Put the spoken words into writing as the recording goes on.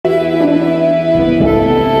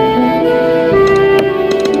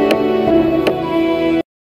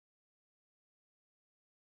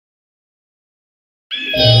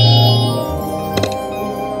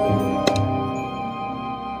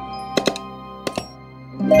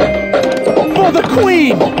For the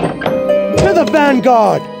Queen! To the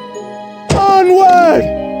vanguard! Onward!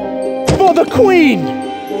 For the Queen!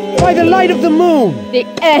 By the light of the moon! The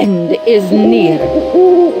end is near.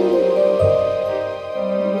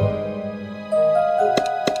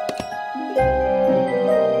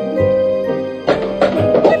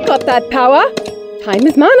 I've got that power. Time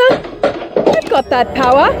is mana. I've got that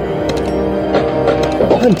power.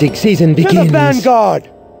 Hunting season begins. To the vanguard!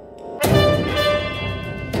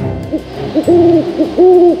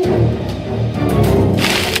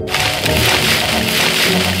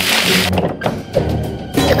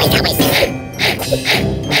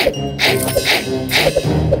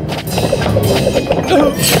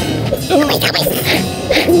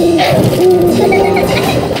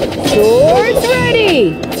 Swords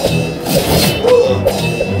ready!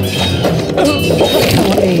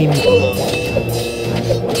 Aim.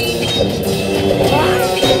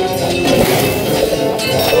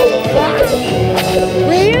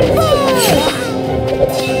 Reinforce!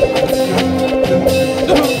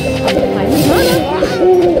 Time is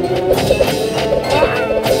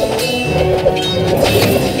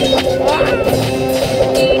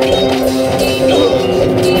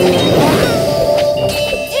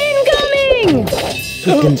incoming!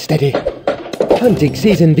 Swift and steady. Hunting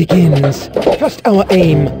season begins. Trust our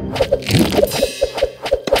aim.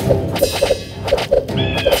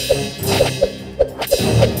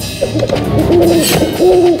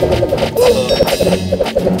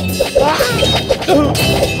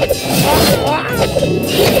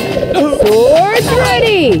 Swords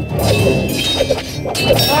ready!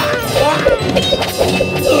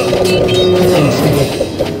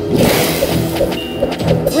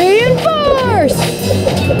 Reinforce!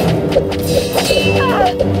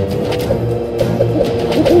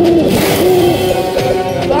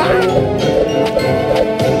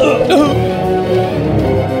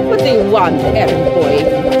 What do you want, errand boy?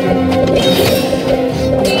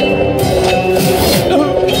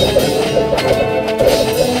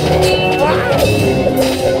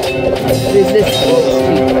 Resistance.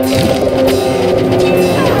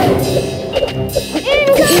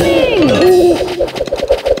 Incoming!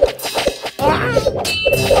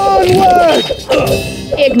 Onward!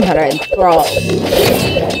 Ignorant thrall.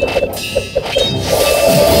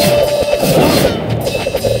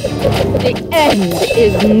 The end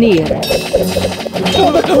is near.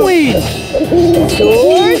 For the Queen!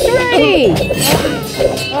 Swords ready!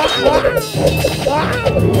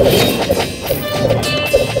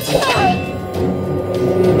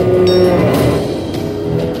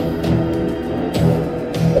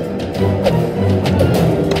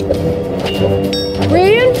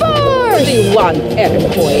 Reinforce! The one errand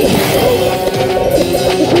boy.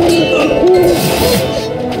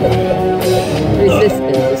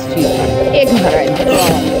 Resistance is futile. Ignorant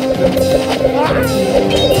thrall.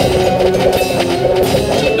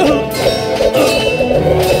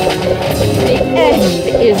 The end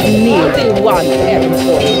is near. The one errand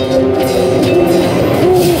boy.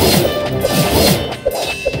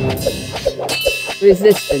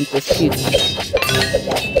 Resistance is futile.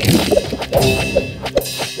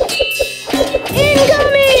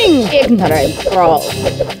 Incoming! Ignorant thrall.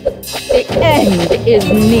 The end is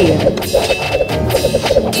near.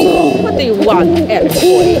 What do you want, errand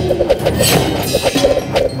boy?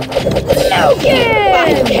 Logan!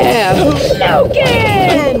 Fight him!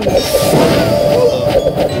 Logan!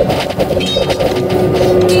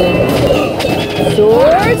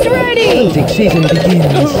 Swords ready! Hunting season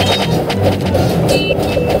begins.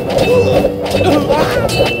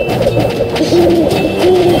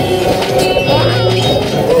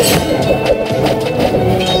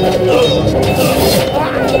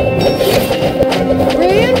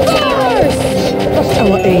 Reinforce! Trust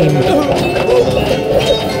our aim.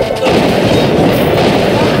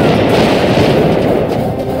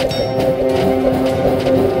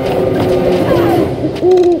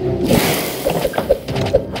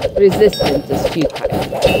 Resistance is futile.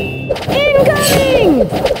 Incoming!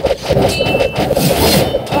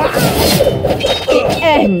 The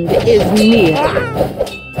end is near.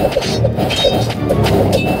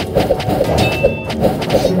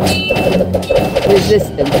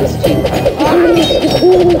 Resistance is futile.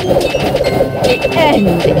 The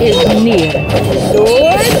end is near.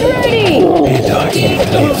 Swords ready! And our evil.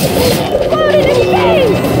 Put it in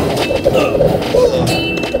face!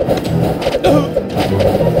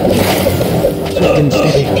 Swift and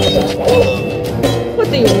steady. What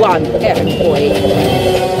do you want, errand boy?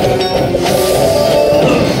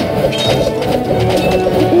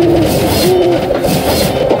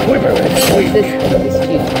 Resistance is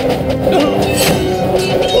futile.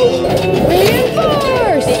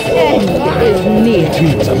 Reinforce! The end is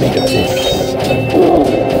dreams are made of this.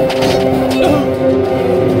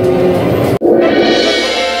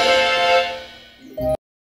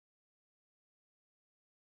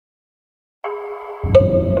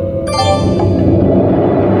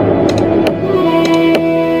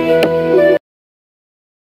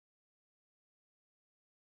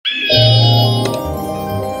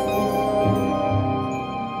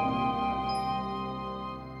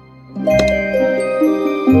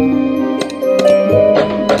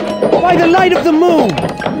 By the light of the moon!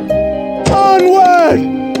 Onward!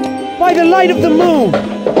 By the light of the moon!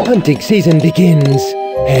 Hunting season begins.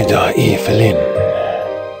 Hedda Evelyn.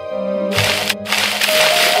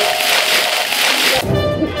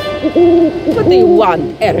 What do you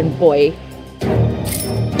want, errand boy?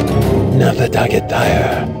 Another target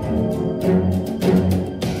tire.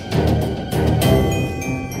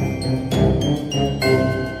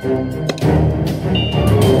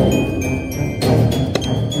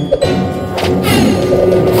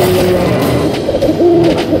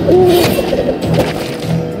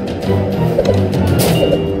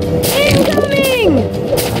 Incoming!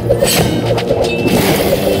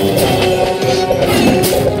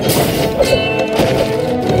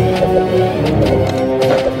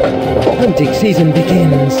 Hunting season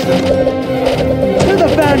begins. To the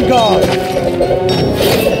vanguard!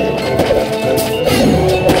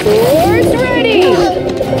 Swords ready!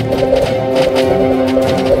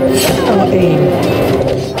 Our aim.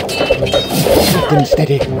 Keep them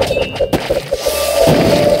steady.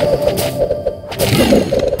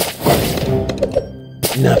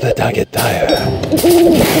 Another target tire.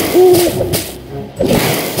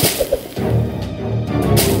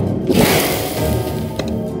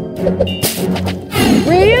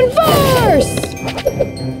 Reinforce!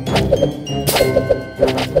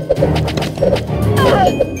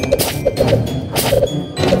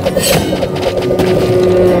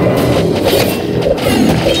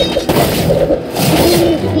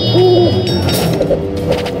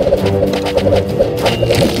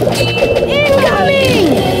 Incoming!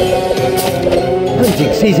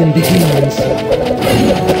 Hunting season begins.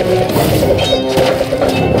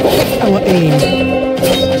 Our aim.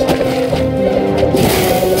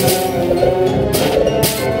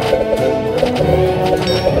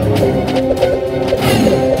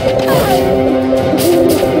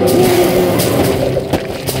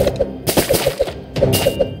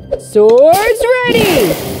 Swords ready!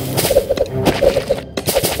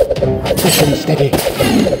 Keep them steady.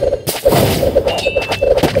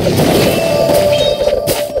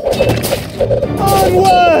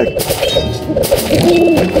 Onward!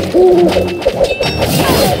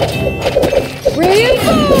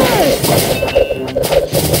 Reinforce!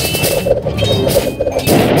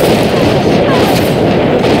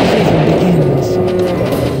 Season begins.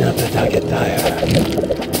 Another target tire.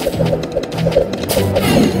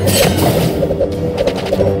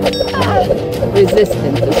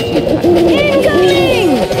 Resistance is futile.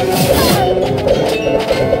 Incoming!